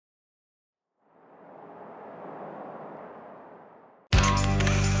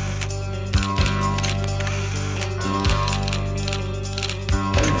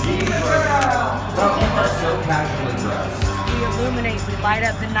light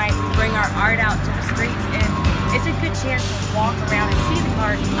up the night, we bring our art out to the streets, and it's a good chance to walk around and see the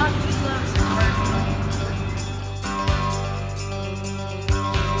cars up close and personal.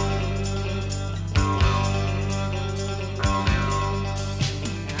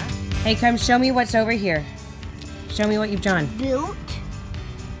 Hey, come show me what's over here. Show me what you've done. Built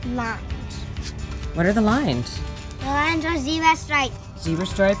lines. What are the lines? The lines are zebra stripes. Zebra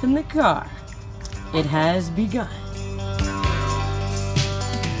stripe in the car. It has begun.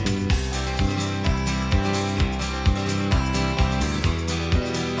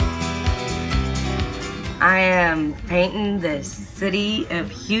 I am painting the city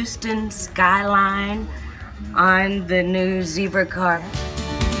of Houston skyline on the new zebra car.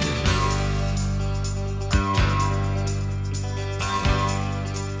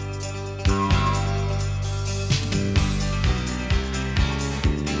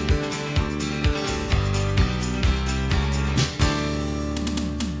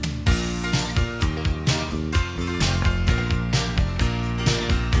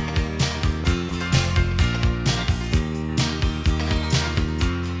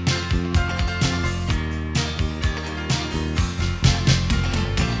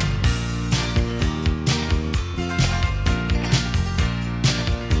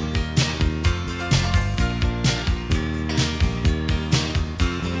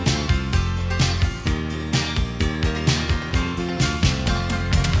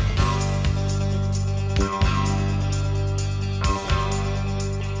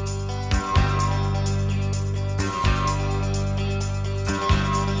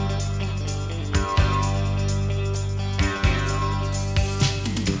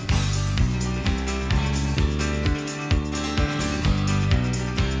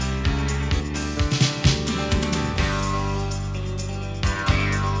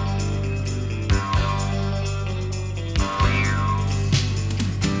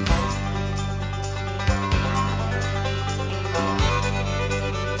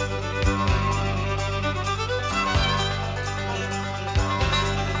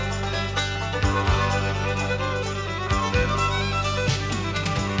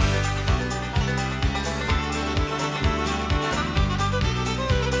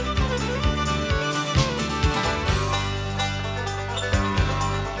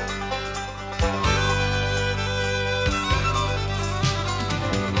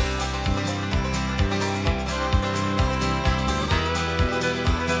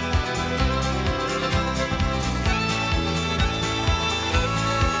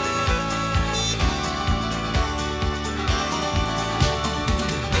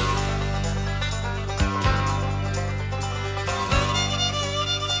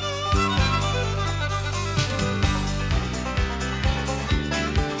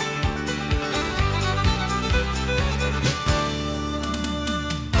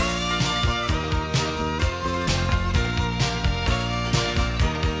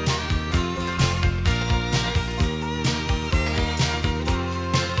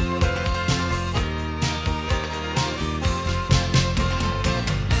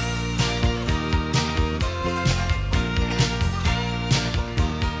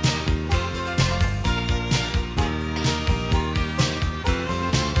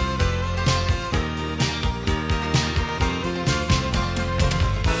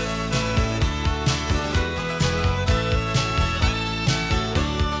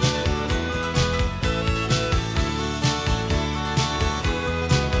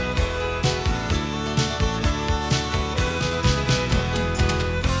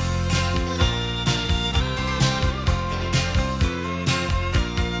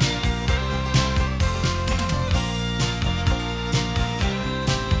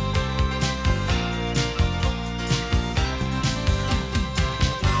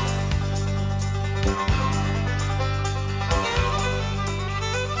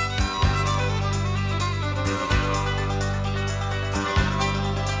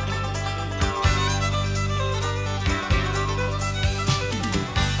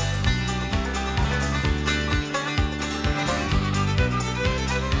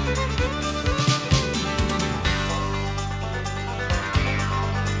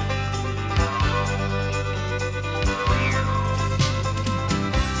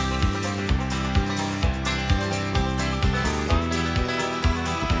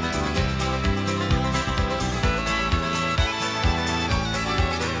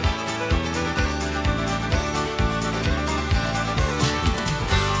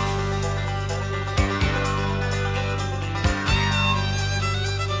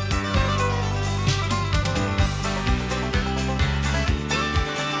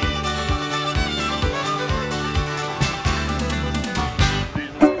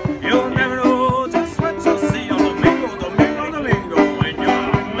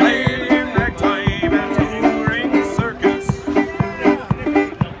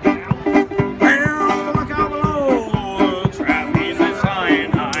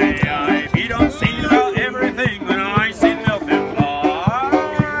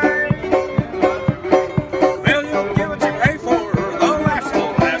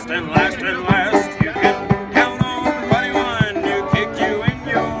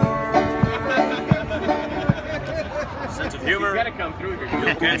 to come through here.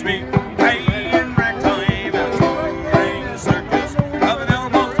 You'll catch me playing ragtime at a touring circus, rubbing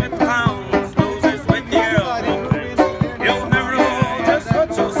elbows with clowns, noses with the elbows. You'll never know just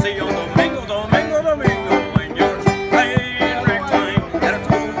what you'll see on Domingo, Domingo, Domingo, when you're playing ragtime at a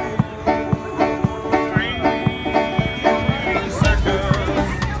touring circus.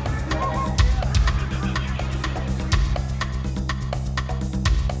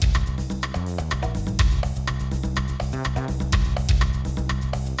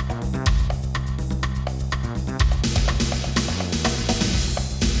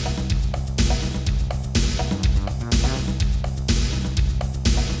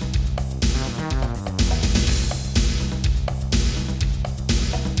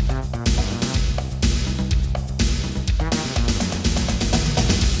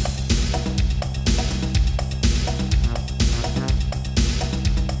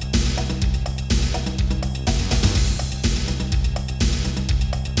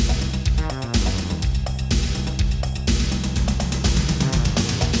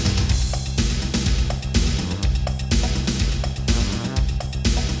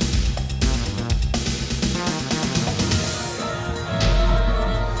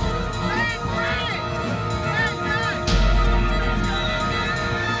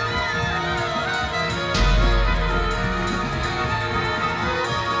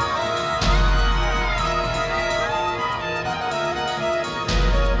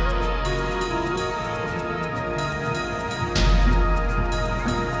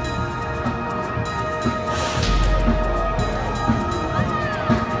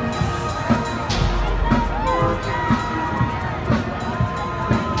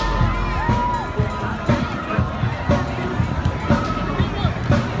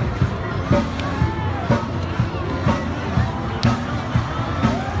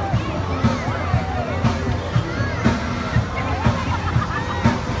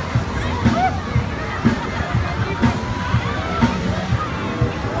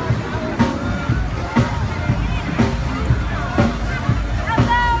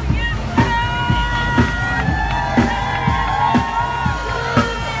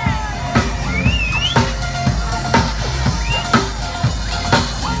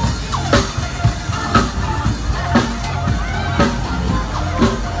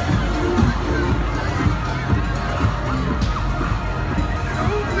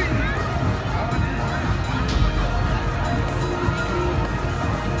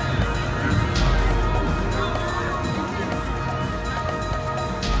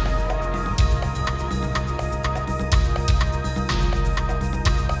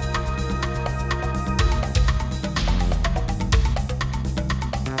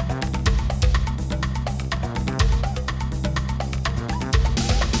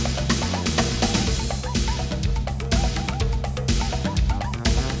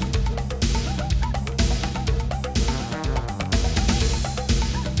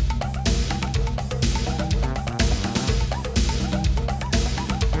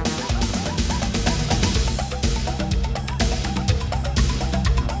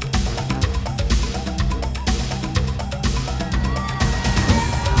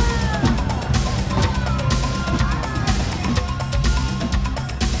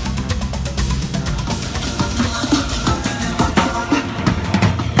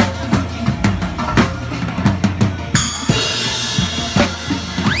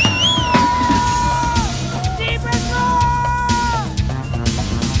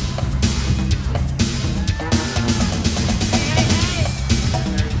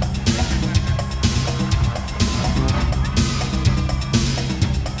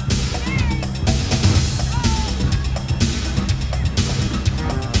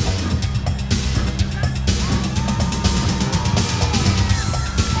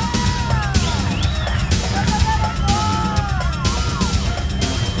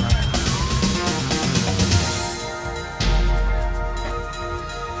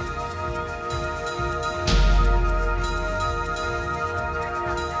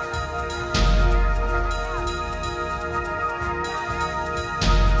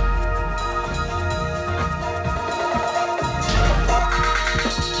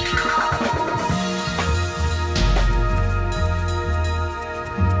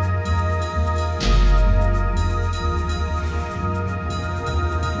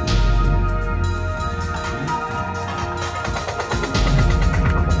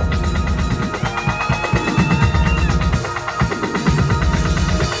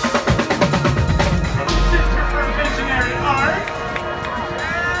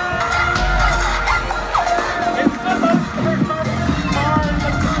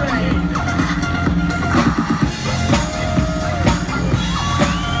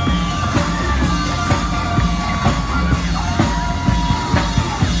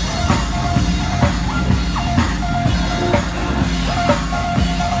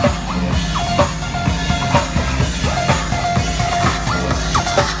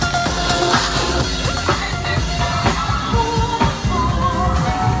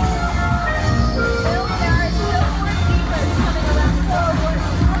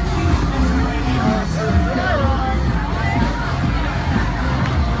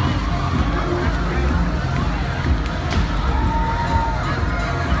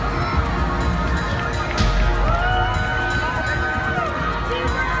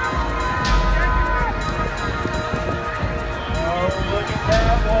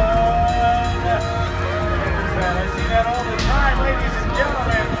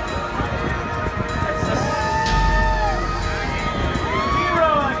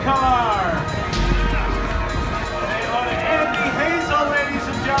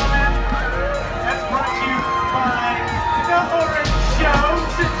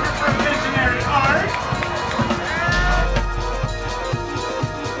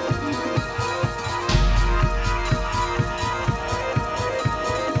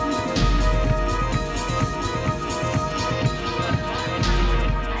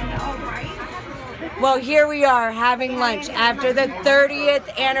 Well, here we are having lunch after the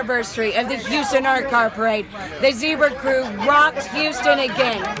 30th anniversary of the Houston Art Car Parade. The Zebra Crew rocks Houston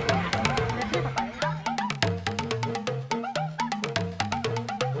again.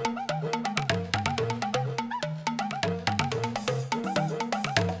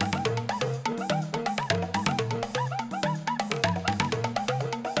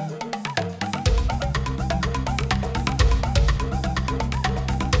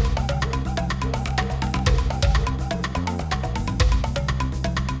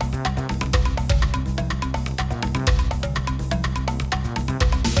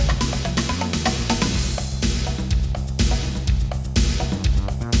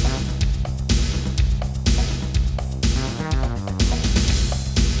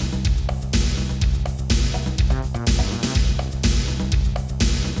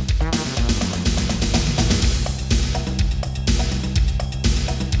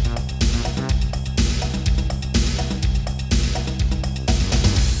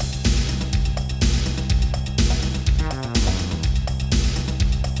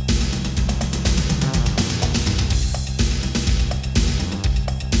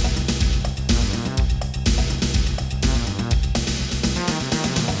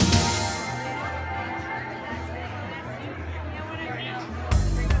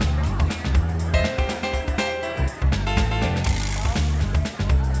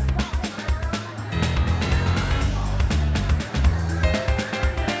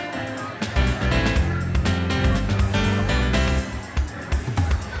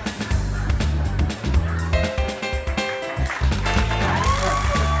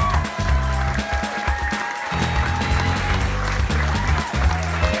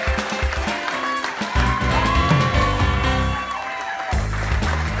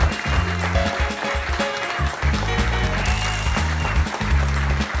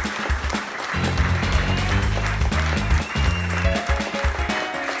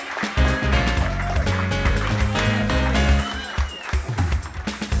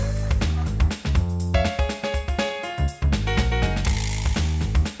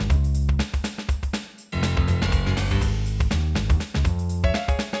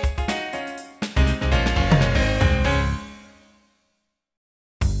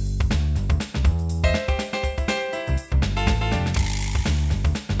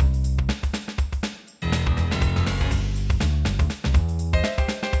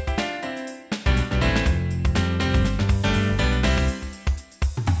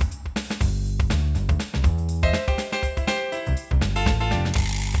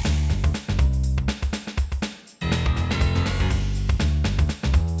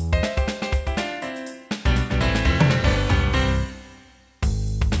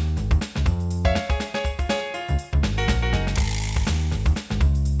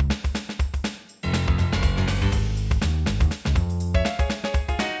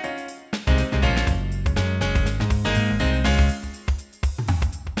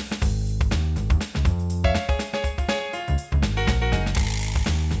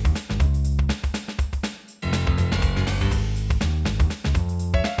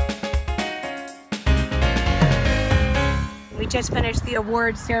 Just finished the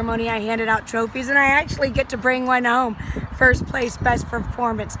awards ceremony. I handed out trophies and I actually get to bring one home. First place, best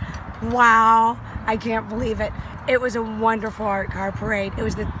performance. Wow, I can't believe it. It was a wonderful art car parade. It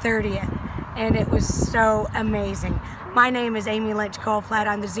was the 30th and it was so amazing. My name is Amy Lynch Kolflat.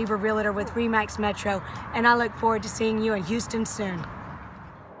 I'm the Zebra Realtor with RE/MAX Metro and I look forward to seeing you in Houston soon.